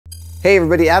Hey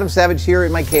everybody, Adam Savage here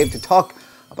in my cave to talk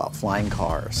about flying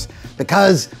cars.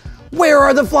 Because where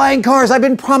are the flying cars? I've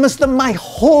been promised them my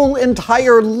whole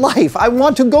entire life. I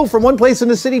want to go from one place in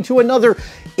the city to another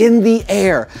in the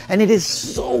air. And it is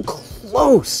so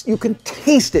close. You can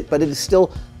taste it, but it is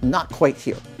still not quite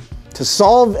here. To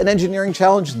solve an engineering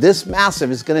challenge this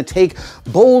massive is going to take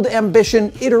bold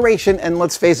ambition, iteration, and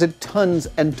let's face it, tons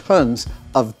and tons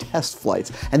of test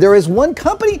flights. And there is one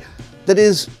company that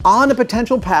is on a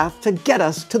potential path to get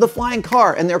us to the flying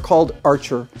car, and they're called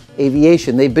Archer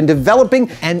Aviation. They've been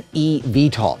developing an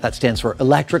eVTOL, that stands for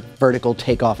Electric Vertical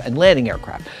Takeoff and Landing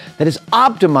Aircraft, that is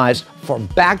optimized for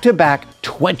back-to-back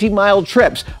 20-mile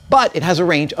trips, but it has a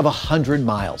range of 100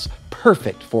 miles,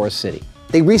 perfect for a city.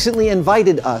 They recently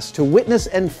invited us to witness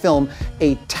and film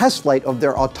a test flight of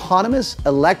their autonomous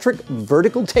electric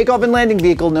vertical takeoff and landing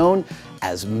vehicle known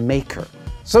as Maker.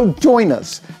 So join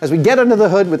us as we get under the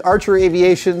hood with Archer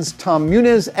Aviation's Tom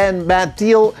Muniz and Matt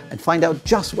Deal and find out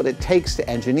just what it takes to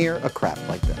engineer a craft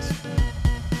like this.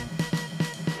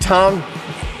 Tom,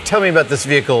 tell me about this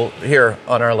vehicle here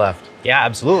on our left. Yeah,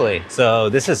 absolutely. So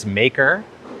this is Maker.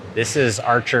 This is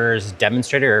Archer's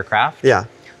demonstrator aircraft. Yeah.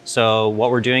 So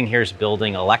what we're doing here is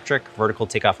building electric vertical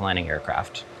takeoff and landing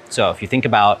aircraft. So if you think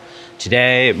about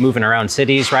today, moving around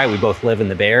cities, right? We both live in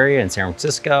the Bay Area in San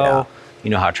Francisco. Yeah. You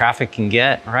know how traffic can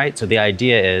get, right? So the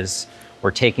idea is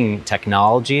we're taking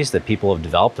technologies that people have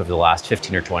developed over the last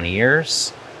 15 or 20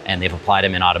 years, and they've applied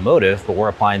them in automotive, but we're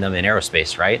applying them in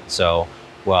aerospace, right? So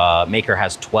Maker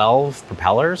has 12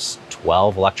 propellers,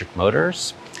 12 electric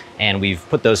motors, and we've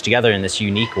put those together in this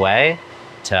unique way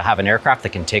to have an aircraft that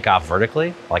can take off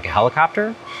vertically, like a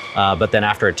helicopter, but then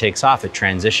after it takes off, it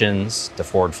transitions to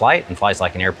forward flight and flies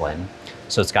like an airplane.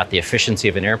 So it's got the efficiency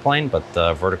of an airplane, but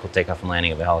the vertical takeoff and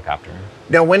landing of a helicopter.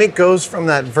 Now, when it goes from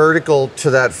that vertical to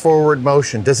that forward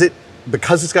motion, does it,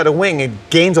 because it's got a wing, it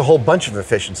gains a whole bunch of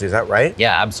efficiency, is that right?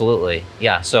 Yeah, absolutely.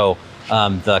 Yeah, so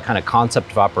the kind of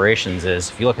concept of operations is,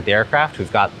 if you look at the aircraft,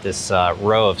 we've got this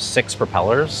row of 6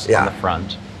 propellers on the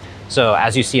front. So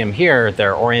as you see them here,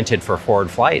 they're oriented for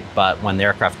forward flight, but when the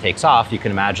aircraft takes off, you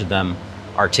can imagine them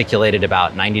articulated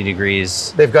about 90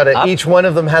 degrees. They've got a, each one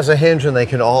of them has a hinge and they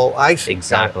can all ice.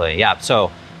 Exactly, yeah.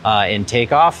 So in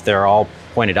takeoff, they're all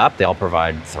pointed up, they all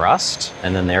provide thrust,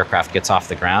 and then the aircraft gets off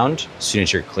the ground. As soon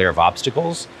as you're clear of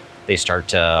obstacles, they start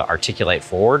to articulate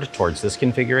forward towards this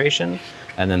configuration,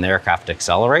 and then the aircraft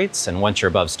accelerates, and once you're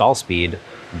above stall speed,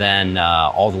 then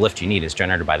all the lift you need is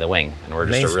generated by the wing, and we're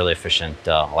just a really efficient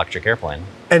electric airplane.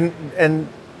 And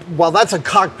while that's a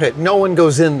cockpit, no one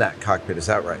goes in that cockpit, is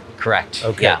that right? Correct.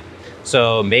 Okay. Yeah.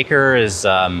 So Maker is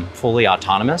fully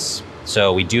autonomous.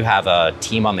 So we do have a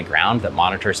team on the ground that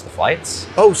monitors the flights.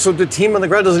 Oh, so the team on the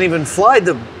ground doesn't even fly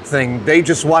the thing, they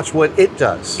just watch what it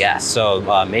does? Yes,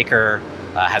 so Maker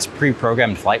has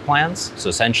pre-programmed flight plans. So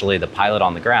essentially the pilot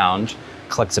on the ground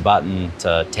clicks a button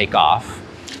to take off,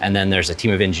 and then there's a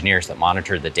team of engineers that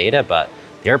monitor the data, but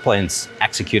the airplane's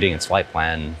executing its flight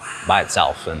plan by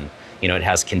itself. And you know, it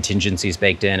has contingencies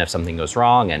baked in if something goes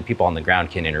wrong, and people on the ground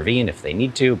can intervene if they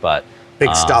need to, but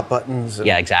big stop buttons.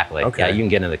 Yeah, exactly. Okay. Yeah, you can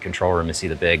get into the control room and see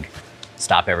the big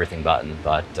stop everything button.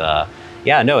 But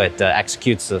yeah, no, it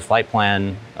executes the flight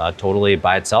plan totally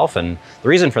by itself. And the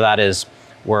reason for that is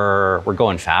we're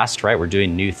going fast, right? We're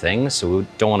doing new things, so we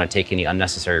don't want to take any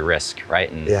unnecessary risk,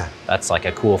 right? And that's like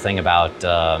a cool thing about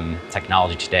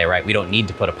technology today, right? We don't need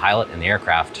to put a pilot in the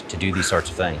aircraft to do these sorts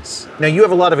of things. Now, you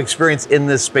have a lot of experience in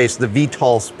this space, the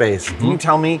VTOL space. Can you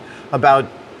tell me about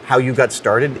how you got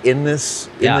started in this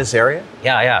area?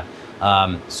 Yeah.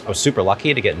 So I was super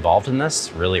lucky to get involved in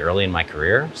this really early in my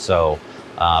career. So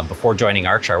before joining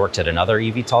Archer, I worked at another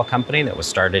eVTOL company that was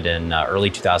started in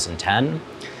early 2010.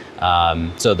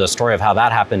 So the story of how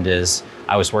that happened is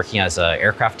I was working as an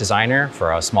aircraft designer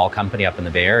for a small company up in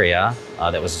the Bay Area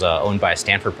that was owned by a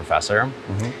Stanford professor.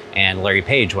 And Larry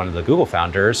Page, one of the Google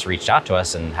founders, reached out to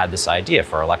us and had this idea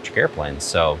for electric airplanes.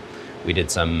 So we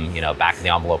did some, back of the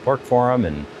envelope work for him,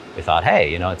 and we thought,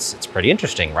 hey, it's pretty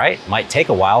interesting, right? It might take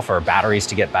a while for batteries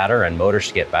to get better and motors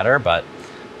to get better, but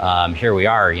here we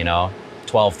are,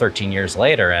 12, 13 years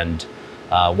later, and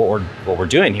what we're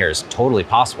doing here is totally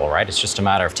possible, right? It's just a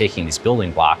matter of taking these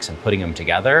building blocks and putting them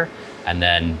together and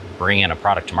then bringing a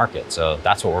product to market. So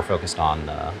that's what we're focused on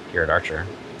here at Archer.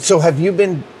 So have you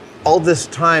been, all this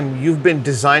time, you've been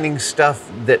designing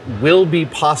stuff that will be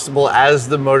possible as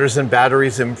the motors and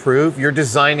batteries improve? You're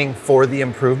designing for the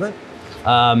improvement?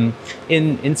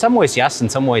 In some ways, yes. In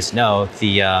some ways, no.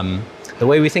 The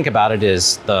way we think about it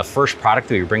is the first product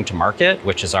that we bring to market,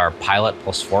 which is our pilot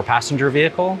plus 4-passenger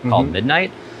vehicle called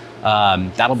Midnight.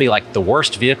 That'll be like the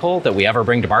worst vehicle that we ever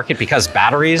bring to market because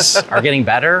batteries are getting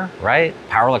better, right?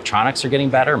 Power electronics are getting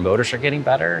better, motors are getting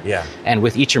better. Yeah. And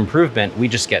with each improvement, we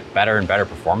just get better and better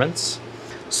performance.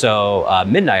 So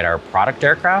Midnight, our product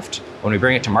aircraft, when we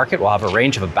bring it to market, we'll have a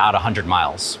range of about 100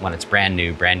 miles when it's brand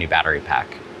new battery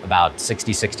pack. About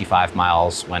 60, 65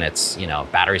 miles when it's,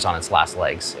 batteries on its last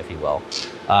legs, if you will.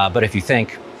 But if you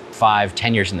think 5,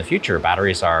 10 years in the future,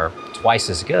 batteries are twice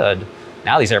as good.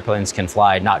 Now these airplanes can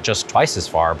fly not just twice as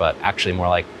far, but actually more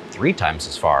like 3 times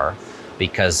as far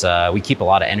because we keep a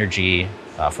lot of energy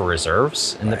for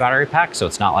reserves in the battery pack. So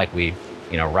it's not like we,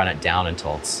 run it down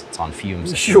until it's on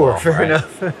fumes. Sure, fair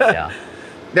enough. Yeah.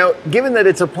 Now, given that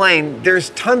it's a plane, there's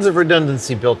tons of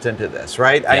redundancy built into this,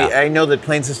 right? Yeah. I know that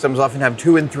plane systems often have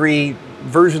 2 and 3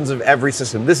 versions of every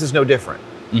system. This is no different.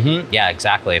 Mm-hmm. Yeah,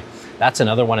 exactly. That's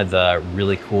another one of the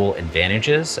really cool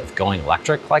advantages of going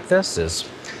electric like this is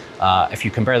if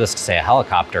you compare this to, say, a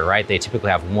helicopter, right? They typically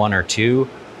have 1 or 2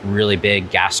 really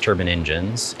big gas turbine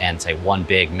engines and, say, 1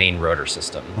 big main rotor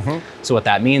system. Mm-hmm. So what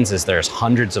that means is there's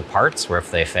hundreds of parts where if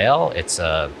they fail, it's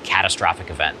a catastrophic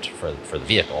event for the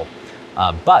vehicle.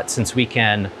 But since we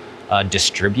can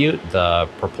distribute the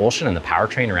propulsion and the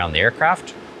powertrain around the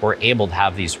aircraft, we're able to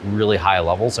have these really high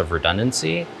levels of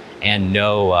redundancy and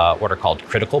no what are called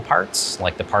critical parts,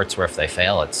 like the parts where if they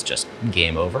fail, it's just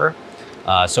game over.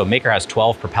 So Maker has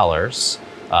 12 propellers,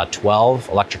 12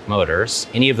 electric motors.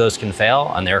 Any of those can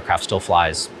fail and the aircraft still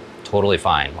flies totally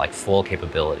fine, like full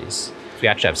capabilities. So we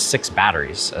actually have 6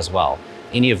 batteries as well.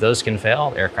 Any of those can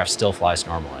fail, the aircraft still flies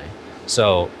normally.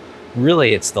 So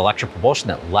really, it's the electric propulsion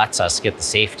that lets us get the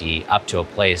safety up to a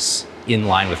place in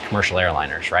line with commercial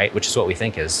airliners, right? Which is what we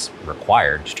think is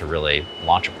required to really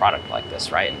launch a product like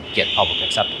this, right? And get public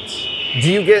acceptance. Do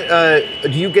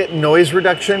you get noise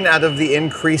reduction out of the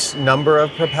increased number of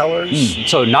propellers?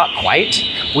 So not quite.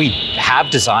 We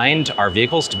have designed our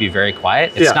vehicles to be very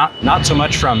quiet. It's not so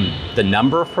much from the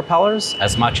number of propellers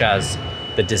as much as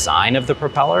the design of the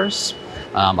propellers.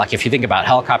 Like if you think about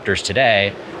helicopters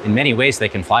today, in many ways they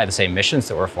can fly the same missions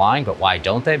that we're flying, but why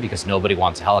don't they? Because nobody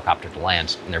wants a helicopter to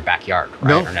land in their backyard,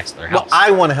 right? Or next to their house. Well,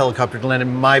 I want a helicopter to land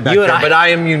in my backyard, but I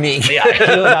am unique. Yeah,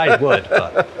 you and I would,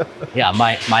 but yeah,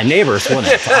 my neighbors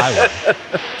wouldn't, I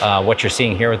would. What you're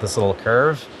seeing here with this little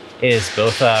curve is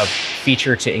both a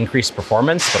feature to increase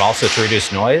performance, but also to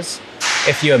reduce noise.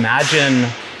 If you imagine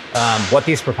what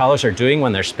these propellers are doing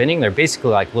when they're spinning, they're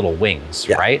basically like little wings,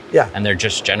 right? Yeah. And they're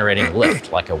just generating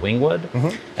lift like a wing would.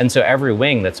 Mm-hmm. And so every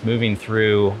wing that's moving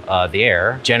through the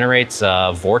air generates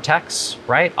a vortex,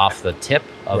 right, off the tip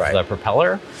of the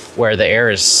propeller, where the air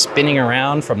is spinning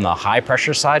around from the high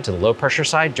pressure side to the low pressure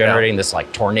side, generating this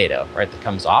like tornado, right, that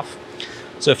comes off.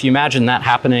 So if you imagine that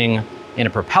happening in a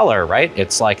propeller, right,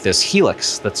 it's like this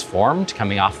helix that's formed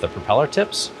coming off the propeller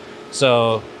tips.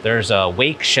 So there's a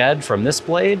wake shed from this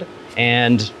blade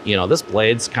and, this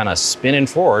blade's kind of spinning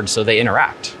forward so they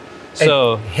interact.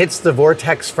 So it hits the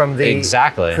vortex from the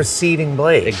preceding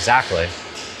blade. Exactly.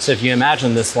 So if you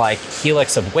imagine this like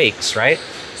helix of wakes, right?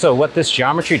 So what this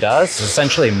geometry does is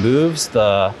essentially moves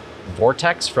the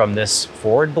vortex from this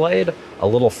forward blade a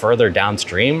little further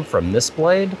downstream from this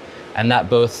blade. And that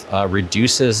both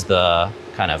reduces the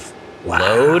kind of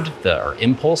load or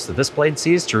impulse that this blade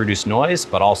sees to reduce noise,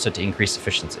 but also to increase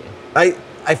efficiency.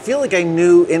 I feel like I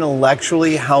knew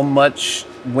intellectually how much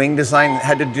wing design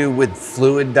had to do with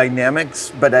fluid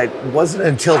dynamics, but it wasn't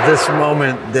until this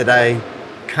moment that I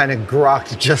kind of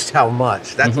grokked just how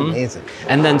much. That's amazing.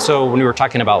 And then so when we were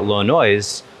talking about low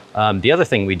noise, the other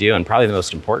thing we do, and probably the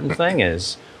most important thing,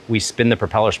 is we spin the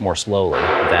propellers more slowly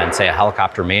than, say, a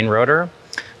helicopter main rotor,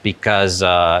 because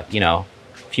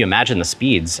if you imagine the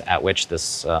speeds at which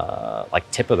this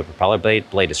tip of the propeller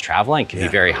blade is traveling, it can be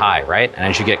very high, right? And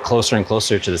as you get closer and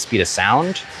closer to the speed of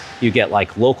sound, you get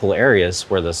like local areas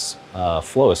where this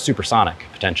flow is supersonic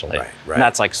potentially. Right. And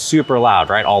that's like super loud,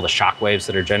 right? All the shock waves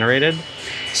that are generated.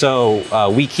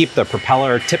 So we keep the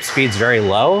propeller tip speeds very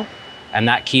low, and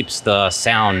that keeps the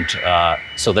sound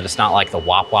so that it's not like the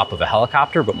wop wop of a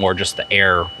helicopter, but more just the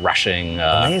air rushing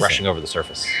over the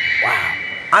surface. Wow.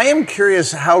 I am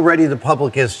curious how ready the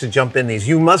public is to jump in these.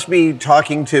 You must be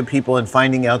talking to people and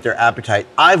finding out their appetite.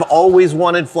 I've always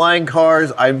wanted flying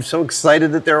cars. I'm so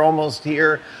excited that they're almost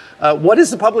here. What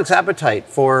is the public's appetite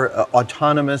for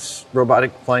autonomous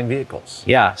robotic flying vehicles?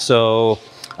 Yeah, so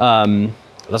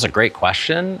that's a great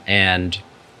question. And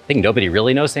I think nobody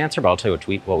really knows the answer, but I'll tell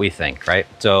you what we think, right?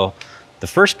 So the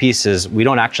first piece is we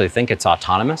don't actually think it's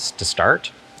autonomous to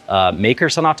start.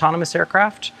 Maker's an autonomous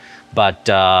aircraft, but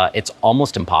it's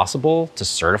almost impossible to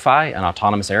certify an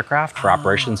autonomous aircraft for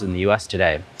operations in the US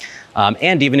today.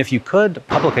 And even if you could,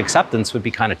 public acceptance would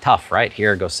be kind of tough, right?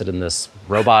 Here, go sit in this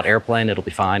robot airplane, it'll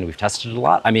be fine. We've tested it a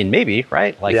lot. I mean, maybe,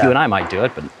 right? Like you and I might do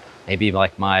it, but maybe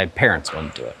like my parents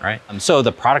wouldn't do it, right? So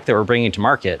the product that we're bringing to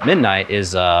market, Midnight,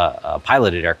 is a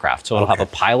piloted aircraft. So it'll have a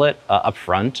pilot up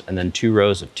front and then 2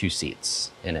 rows of 2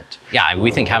 seats in it. Yeah, I mean,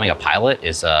 we think having a pilot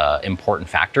is an important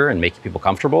factor in making people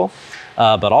comfortable.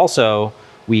 But also,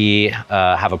 we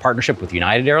have a partnership with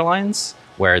United Airlines,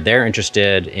 where they're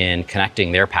interested in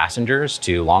connecting their passengers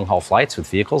to long-haul flights with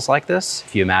vehicles like this.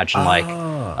 If you imagine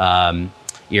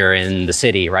you're in the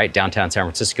city, right, downtown San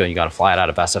Francisco, and you got to fly out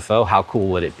of SFO, how cool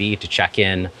would it be to check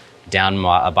in down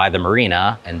by the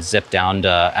marina and zip down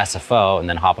to SFO and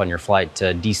then hop on your flight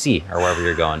to DC or wherever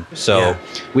you're going. So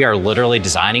we are literally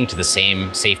designing to the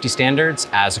same safety standards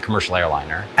as a commercial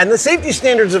airliner. And the safety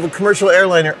standards of a commercial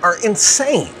airliner are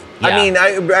insane. Yeah. I mean,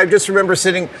 I just remember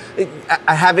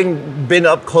having been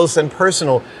up close and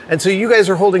personal. And so you guys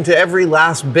are holding to every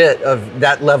last bit of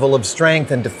that level of strength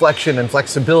and deflection and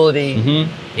flexibility.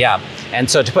 Yeah, and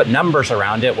so to put numbers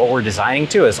around it, what we're designing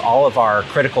to is all of our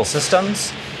critical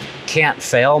systems can't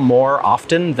fail more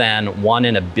often than 1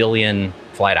 in a billion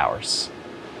flight hours.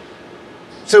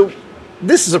 So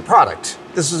this is a product.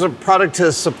 This is a product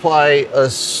to supply a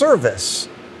service.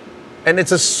 And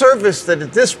it's a service that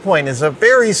at this point is a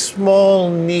very small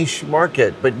niche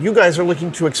market, but you guys are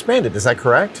looking to expand it. Is that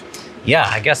correct? Yeah,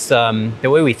 I guess the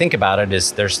way we think about it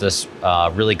is there's this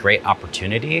really great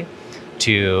opportunity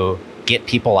to get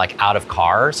people like out of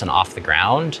cars and off the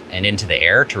ground and into the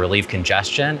air to relieve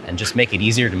congestion and just make it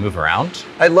easier to move around.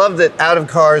 I love that out of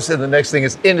cars and the next thing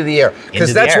is into the air,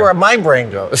 because that's where my brain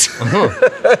goes.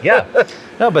 Yeah.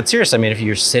 No, but seriously, I mean, if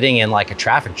you're sitting in like a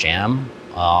traffic jam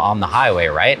on the highway,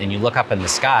 right? And you look up in the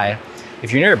sky,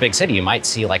 if you're near a big city, you might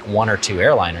see like 1 or 2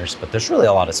 airliners, but there's really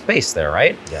a lot of space there,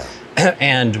 right? Yeah.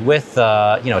 And with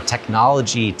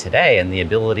technology today and the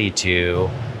ability to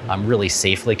really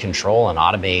safely control and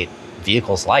automate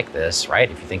vehicles like this, right?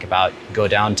 If you think about, go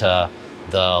down to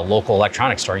the local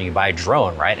electronics store and you buy a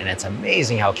drone, right? And it's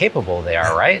amazing how capable they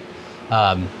are, right?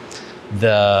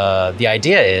 The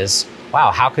idea is, wow,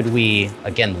 how could we,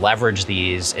 again, leverage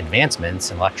these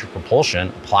advancements in electric propulsion,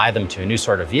 apply them to a new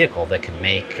sort of vehicle that can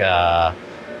make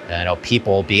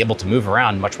people be able to move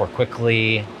around much more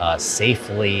quickly,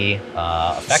 safely,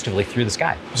 effectively through the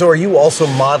sky. So are you also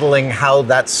modeling how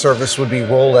that service would be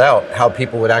rolled out, how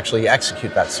people would actually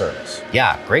execute that service?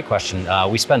 Yeah, great question.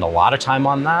 We spend a lot of time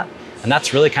on that. And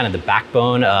that's really kind of the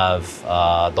backbone of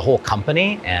the whole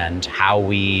company and how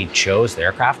we chose the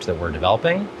aircraft that we're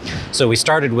developing. So we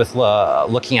started with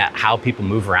looking at how people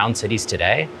move around cities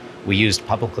today. We used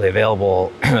publicly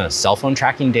available cell phone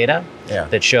tracking data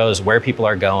that shows where people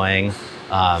are going,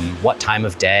 what time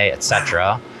of day, et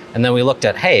cetera. And then we looked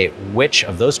at, hey, which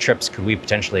of those trips could we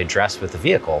potentially address with the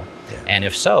vehicle? And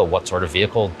if so, what sort of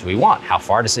vehicle do we want? How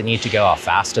far does it need to go? How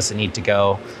fast does it need to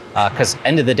go? Because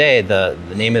end of the day, the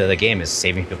name of the game is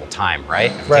saving people time,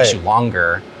 right? If it takes you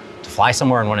longer to fly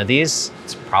somewhere in one of these,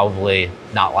 it's probably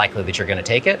not likely that you're going to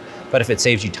take it. But if it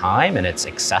saves you time and it's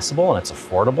accessible and it's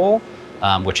affordable,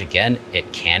 which again,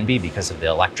 it can be because of the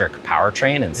electric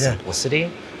powertrain and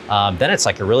simplicity, then it's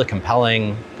like a really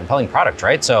compelling product,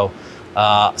 right? So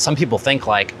some people think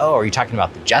like, oh, are you talking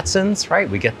about the Jetsons, right?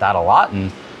 We get that a lot.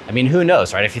 And I mean, who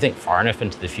knows, right? If you think far enough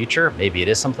into the future, maybe it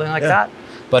is something like that.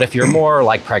 But if you're more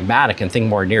like pragmatic and think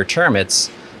more near term, it's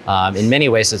in many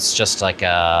ways, it's just like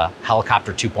a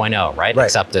helicopter 2.0, right?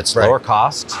 Except it's lower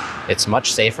cost, it's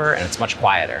much safer, and it's much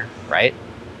quieter, right?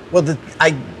 Well,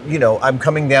 I'm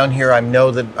coming down here. I know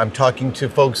that I'm talking to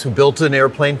folks who built an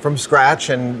airplane from scratch,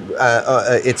 and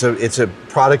it's a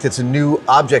product, it's a new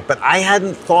object. But I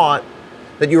hadn't thought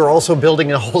that you were also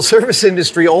building a whole service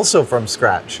industry also from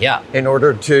scratch. In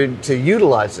order to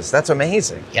utilize this. That's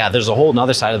amazing. Yeah, there's a whole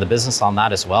other side of the business on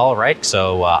that as well, right?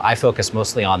 So I focus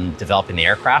mostly on developing the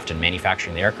aircraft and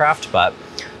manufacturing the aircraft, but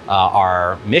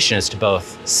our mission is to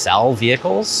both sell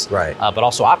vehicles, but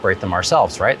also operate them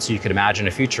ourselves, right? So you could imagine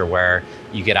a future where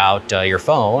you get out your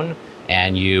phone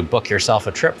and you book yourself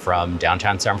a trip from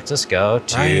downtown San Francisco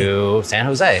to San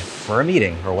Jose for a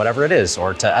meeting or whatever it is,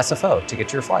 or to SFO to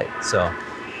get your flight. So,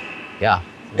 yeah.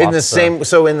 In the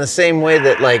same way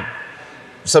that like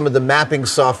some of the mapping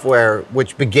software,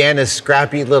 which began as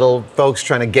scrappy little folks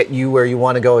trying to get you where you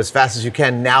want to go as fast as you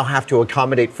can, now have to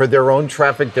accommodate for their own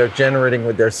traffic they're generating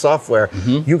with their software.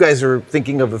 You guys are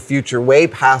thinking of a future way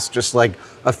past just like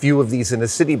a few of these in a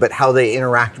city, but how they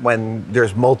interact when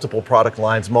there's multiple product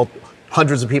lines,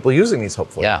 hundreds of people using these,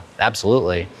 hopefully. Yeah,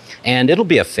 absolutely. And it'll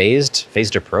be a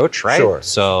phased approach, right? Sure.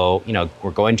 So,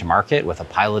 we're going to market with a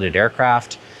piloted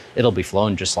aircraft. It'll be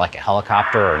flown just like a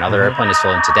helicopter or another airplane is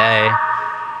flown today.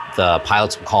 The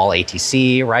pilots will call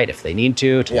ATC, right, if they need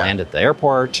to land at the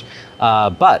airport.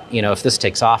 But if this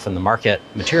takes off and the market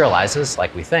materializes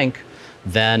like we think,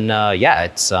 then yeah,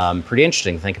 it's pretty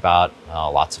interesting to think about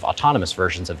lots of autonomous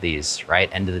versions of these, right,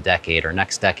 end of the decade or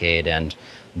next decade, and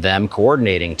them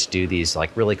coordinating to do these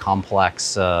like really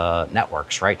complex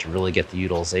networks, right, to really get the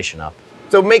utilization up.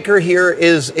 So Maker here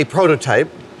is a prototype.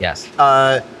 Yes.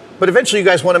 But eventually you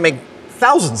guys want to make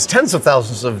thousands, tens of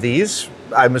thousands of these,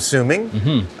 I'm assuming.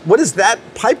 What does that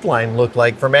pipeline look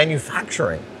like for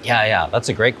manufacturing? Yeah, that's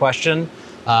a great question.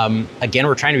 Again,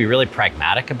 we're trying to be really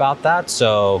pragmatic about that.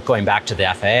 So going back to the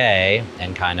FAA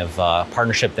and kind of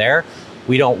partnership there,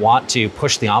 we don't want to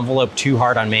push the envelope too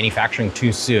hard on manufacturing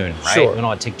too soon, right? Sure. We don't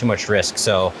want to take too much risk.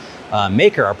 So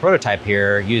Maker, our prototype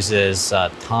here, uses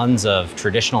tons of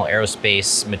traditional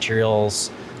aerospace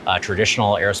materials,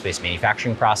 traditional aerospace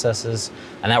manufacturing processes,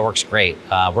 and that works great.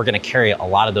 We're going to carry a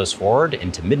lot of those forward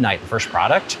into Midnight, the first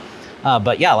product.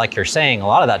 But yeah, like you're saying, a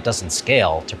lot of that doesn't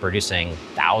scale to producing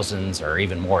thousands or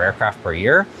even more aircraft per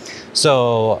year.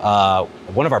 So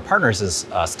one of our partners is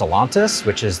Stellantis,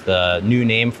 which is the new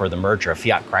name for the merger of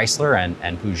Fiat Chrysler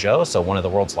and Peugeot, so one of the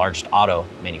world's largest auto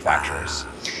manufacturers.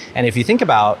 And if you think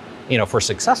about, if we're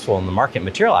successful and the market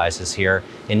materializes here,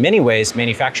 in many ways,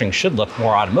 manufacturing should look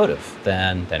more automotive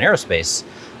than aerospace.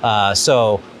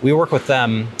 So we work with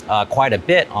them quite a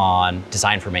bit on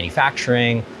design for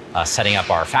manufacturing, setting up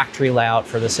our factory layout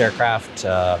for this aircraft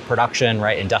production,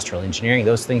 right? Industrial engineering,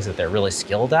 those things that they're really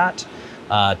skilled at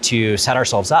to set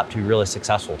ourselves up to be really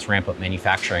successful to ramp up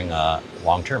manufacturing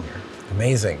long term here.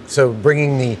 Amazing. So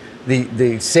bringing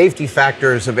the safety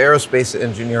factors of aerospace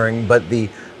engineering, but the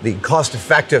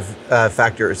cost-effective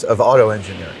factors of auto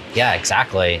engineering. Yeah,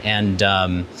 exactly. And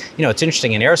it's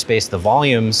interesting, in aerospace, the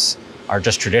volumes are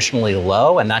just traditionally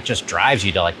low, and that just drives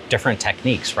you to like different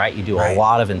techniques, right? You do a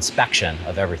lot of inspection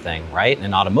of everything, right? And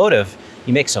in automotive,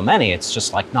 you make so many, it's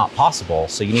just like not possible.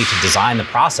 So you need to design the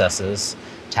processes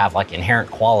to have like inherent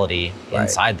quality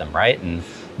inside them, right? And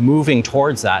moving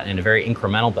towards that in a very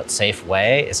incremental but safe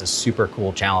way is a super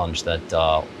cool challenge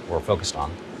that we're focused on.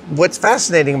 What's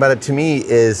fascinating about it to me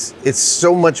is it's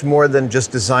so much more than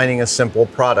just designing a simple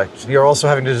product. You're also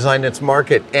having to design its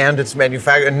market and its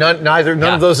manufacturing. None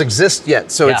of those exist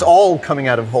yet, so it's all coming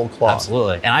out of whole cloth.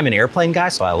 Absolutely. And I'm an airplane guy,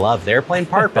 so I love the airplane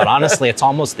part, but honestly, it's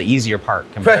almost the easier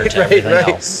part compared to everything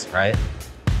else, right?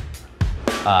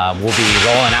 We'll be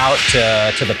rolling out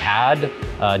to the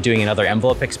pad, doing another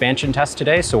envelope expansion test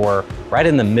today. So we're right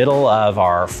in the middle of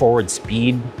our forward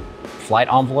speed flight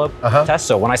envelope test.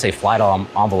 So when I say flight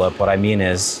envelope, what I mean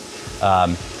is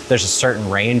there's a certain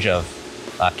range of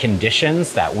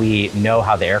conditions that we know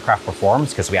how the aircraft performs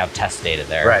because we have test data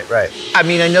there. Right. I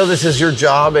mean, I know this is your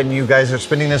job and you guys are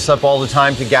spinning this up all the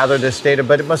time to gather this data,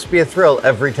 but it must be a thrill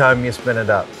every time you spin it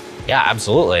up. Yeah,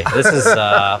 absolutely. This is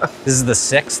the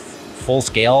 6th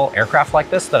full-scale aircraft like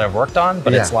this that I've worked on,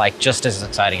 but it's like just as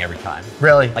exciting every time.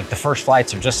 Really? Like the first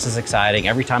flights are just as exciting.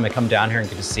 Every time I come down here and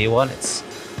get to see one, it's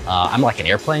I'm like an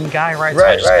airplane guy, right?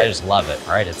 So I just love it,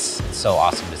 right? It's so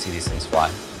awesome to see these things fly.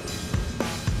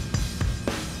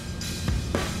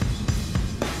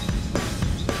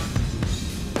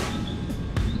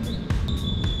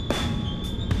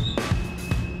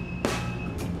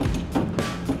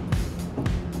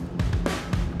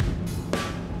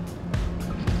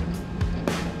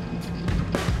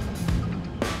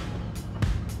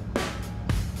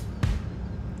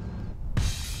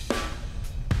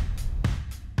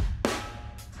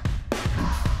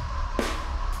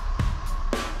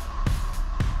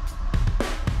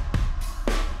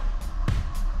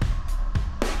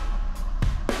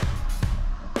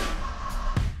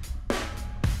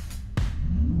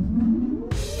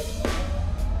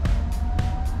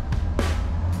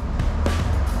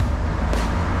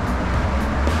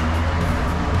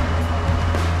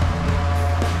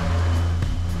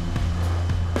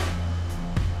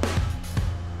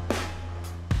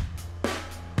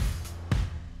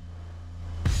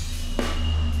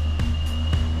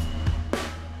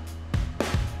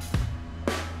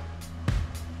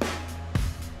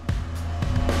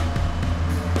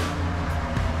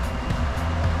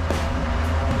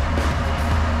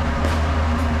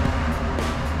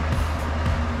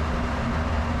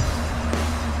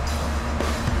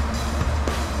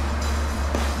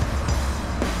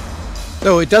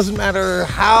 So it doesn't matter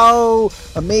how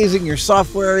amazing your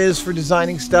software is for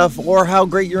designing stuff or how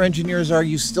great your engineers are,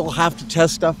 you still have to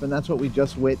test stuff, and that's what we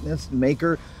just witnessed.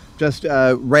 Maker just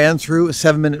ran through a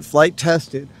 7-minute flight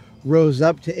test. It rose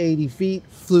up to 80 feet,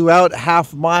 flew out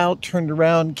half a mile, turned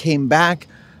around, came back,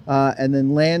 and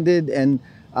then landed. And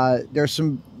There's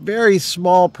some very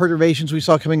small perturbations we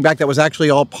saw coming back that was actually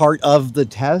all part of the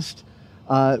test.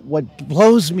 What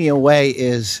blows me away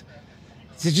is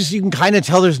it's just, you can kind of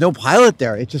tell there's no pilot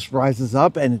there. It just rises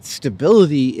up and its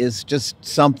stability is just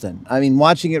something. I mean,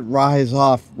 watching it rise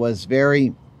off was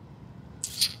very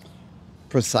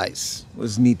precise. It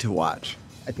was neat to watch.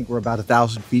 I think we're about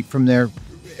 1,000 feet from there.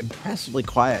 Impressively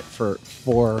quiet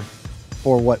for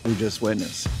what we just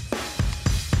witnessed.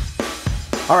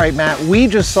 All right, Matt, we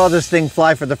just saw this thing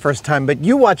fly for the first time, but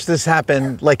you watch this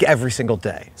happen like every single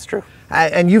day. It's true.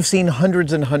 And you've seen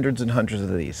hundreds and hundreds and hundreds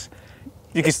of these.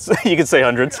 You could say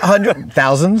hundreds.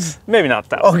 Thousands? Maybe not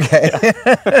thousands. Okay.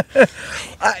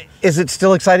 Yeah. Is it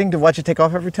still exciting to watch it take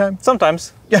off every time?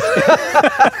 Sometimes.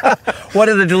 What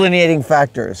are the delineating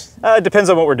factors? It depends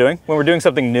on what we're doing. When we're doing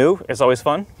something new, it's always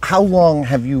fun. How long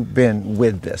have you been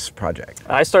with this project?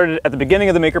 I started at the beginning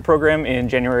of the Maker program in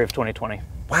January of 2020.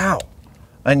 Wow.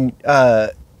 And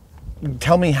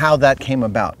tell me how that came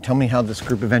about. Tell me how this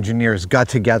group of engineers got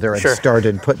together and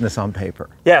started putting this on paper.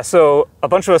 Yeah, so a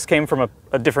bunch of us came from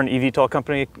a different eVTOL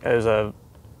company. There's a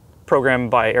program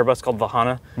by Airbus called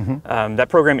Vahana. Mm-hmm. That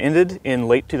program ended in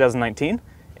late 2019,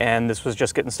 and this was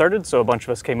just getting started, so a bunch of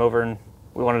us came over and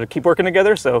we wanted to keep working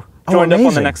together, so joined up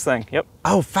on the next thing. Yep.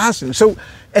 Oh, fascinating. So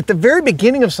at the very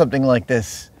beginning of something like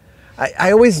this,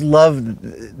 I always love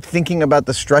thinking about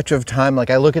the stretch of time. Like,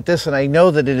 I look at this and I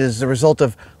know that it is the result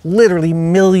of literally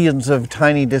millions of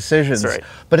tiny decisions. That's right.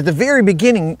 But at the very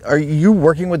beginning, are you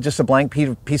working with just a blank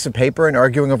piece of paper and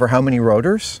arguing over how many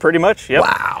rotors? Pretty much, yep.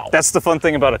 Wow. That's the fun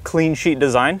thing about a clean sheet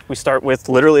design. We start with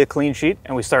literally a clean sheet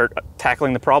and we start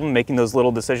tackling the problem, making those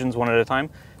little decisions one at a time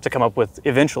to come up with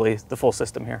eventually the full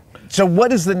system here. So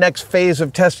what is the next phase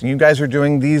of testing? You guys are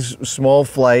doing these small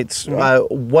flights.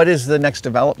 Mm-hmm. What is the next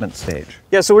development stage?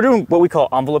 Yeah, so we're doing what we call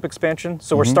envelope expansion.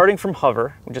 So we're starting from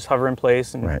hover. We just hover in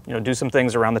place and do some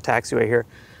things around the taxiway here.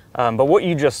 But what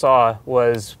you just saw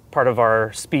was part of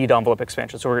our speed envelope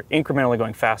expansion. So we're incrementally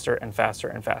going faster and faster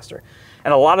and faster.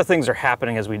 And a lot of things are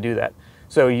happening as we do that.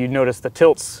 So you notice the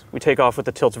tilts, we take off with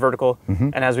the tilts vertical,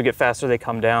 and as we get faster, they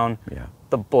come down. Yeah.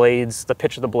 The blades, the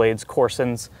pitch of the blades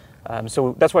coarsens.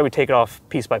 So that's why we take it off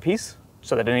piece by piece,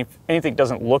 so that anything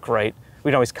doesn't look right, we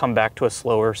can always come back to a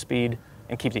slower speed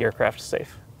and keep the aircraft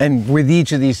safe. And with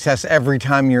each of these tests, every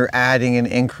time you're adding an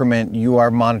increment, you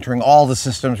are monitoring all the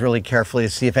systems really carefully to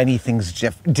see if anything's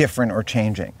different or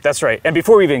changing. That's right. And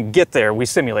before we even get there, we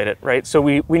simulate it, right? So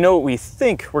we know what we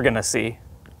think we're going to see,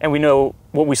 and we know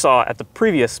what we saw at the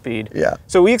previous speed. Yeah.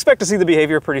 So we expect to see the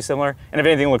behavior pretty similar, and if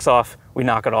anything looks off, we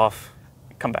knock it off,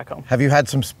 come back home. Have you had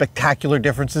some spectacular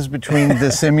differences between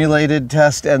the simulated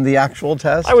test and the actual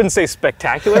test? I wouldn't say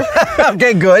spectacular.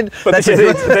 Okay, good. But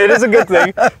it is a good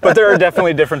thing. But there are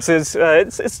definitely differences.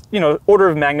 It's order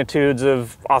of magnitudes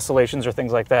of oscillations or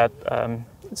things like that.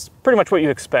 It's pretty much what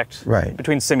you expect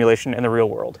between simulation and the real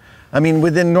world. I mean,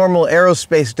 within normal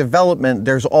aerospace development,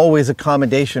 there's always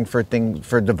accommodation for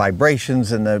the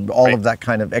vibrations and all of that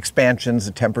kind of expansions,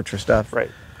 the temperature stuff. Right.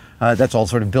 That's all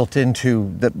sort of built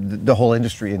into the whole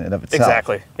industry in and of itself.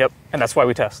 Exactly. Yep. And that's why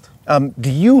we test.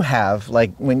 Do you have,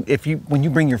 like, when you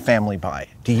bring your family by,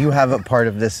 do you have a part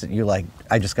of this that you like?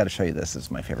 I just got to show you this. This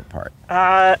is my favorite part.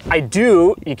 I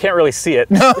do. You can't really see it.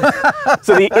 No.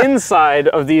 So the inside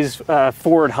of these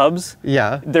forward hubs.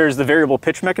 Yeah. There's the variable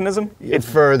pitch mechanism. It's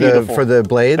for the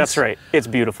blades. That's right. It's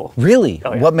beautiful. Really?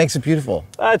 Oh, yeah. What makes it beautiful?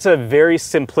 It's a very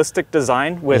simplistic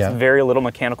design with very little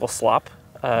mechanical slop.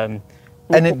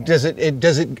 And does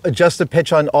it adjust the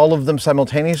pitch on all of them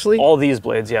simultaneously? All these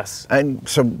blades, yes. And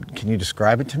so, can you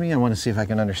describe it to me? I want to see if I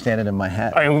can understand it in my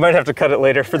head. I mean, we might have to cut it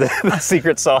later for the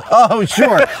secret sauce. Oh,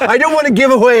 sure. I don't want to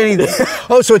give away anything.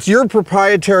 Oh, so it's your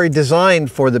proprietary design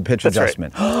for the pitch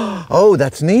adjustment. Right. Oh,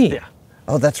 that's neat. Yeah.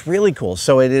 Oh, that's really cool.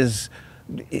 So it is,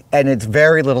 and it's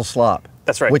very little slop.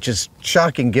 That's right. Which is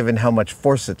shocking given how much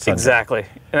force it's under. Exactly.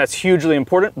 And that's hugely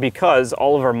important because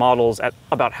all of our models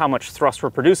about how much thrust we're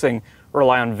producing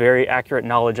rely on very accurate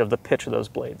knowledge of the pitch of those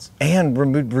blades. And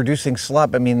reducing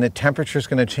slop. I mean, the temperature is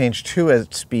going to change too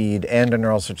at speed and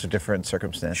under all sorts of different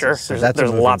circumstances. Sure. So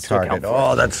there's lots to account for.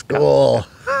 Oh, that's cool.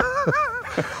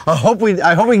 I hope we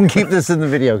can keep this in the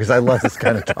video because I love this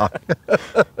kind of talk.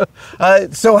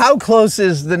 So how close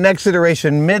is the next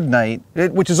iteration, Midnight,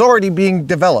 which is already being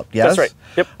developed? Yes, that's right.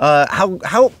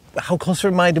 Yep. How close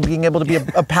am I to being able to be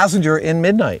a passenger in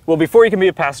Midnight? Well, before you can be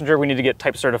a passenger, we need to get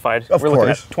type certified. We're looking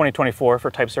at 2024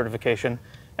 for type certification,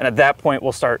 and at that point,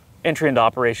 we'll start entry into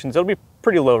operations. It'll be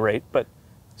pretty low rate, but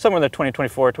somewhere in the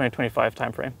 2024, 2025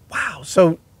 timeframe. Wow.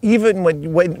 So even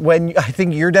when I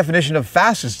think your definition of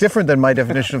fast is different than my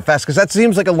definition of fast, because that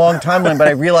seems like a long timeline, but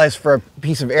I realize for a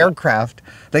piece of aircraft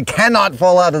that cannot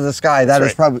fall out of the sky, that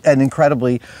is probably an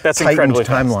incredibly tightened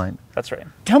timeline. That's right.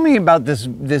 Tell me about this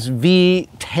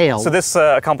V-tail. So this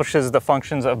accomplishes the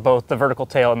functions of both the vertical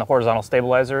tail and the horizontal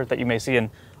stabilizer that you may see in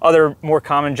other more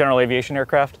common general aviation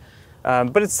aircraft.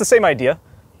 But it's the same idea.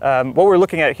 What we're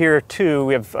looking at here too,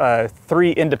 we have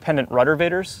 3 independent rudder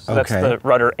vaders. So that's the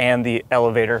rudder and the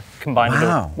elevator combined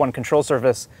into one control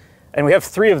surface. And we have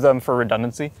 3 of them for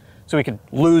redundancy. So we could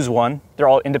lose one. They're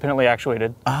all independently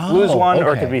actuated. Lose one,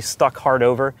 or it could be stuck hard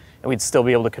over, and we'd still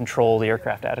be able to control the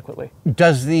aircraft adequately.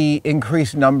 Does the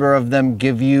increased number of them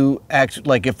give you,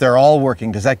 like if they're all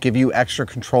working, does that give you extra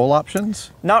control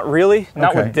options? Not really,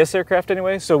 not with this aircraft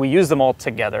anyway. So we use them all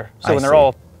together. So when they're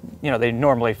all, they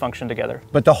normally function together.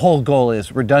 But the whole goal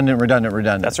is redundant, redundant,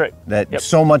 redundant. That's right. That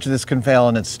so much of this can fail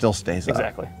and it still stays up.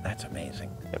 Exactly. That's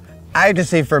amazing. Yep. I have to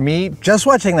say, for me, just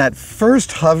watching that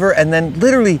first hover and then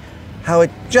literally how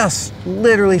it just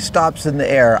literally stops in the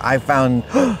air, I found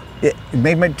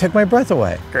it took my breath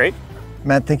away. Great.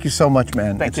 Matt, thank you so much,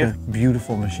 man. Thank you. It's a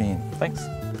beautiful machine. Thanks.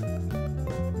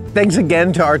 Thanks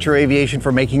again to Archer Aviation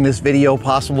for making this video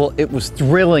possible. It was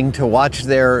thrilling to watch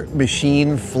their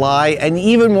machine fly, and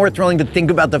even more thrilling to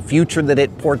think about the future that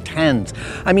it portends.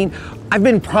 I mean, I've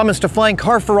been promised a flying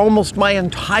car for almost my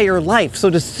entire life,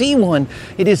 so to see one,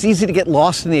 it is easy to get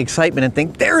lost in the excitement and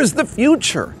think, there is the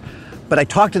future. But I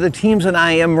talk to the teams and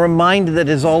I am reminded that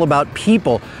it is all about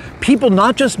people. People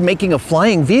not just making a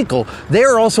flying vehicle,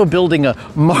 they're also building a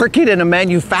market and a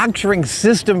manufacturing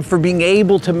system for being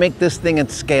able to make this thing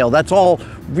at scale. That's all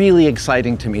really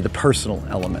exciting to me, the personal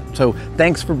element. So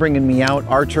thanks for bringing me out,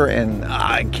 Archer, and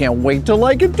I can't wait till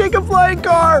I can take a flying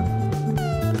car.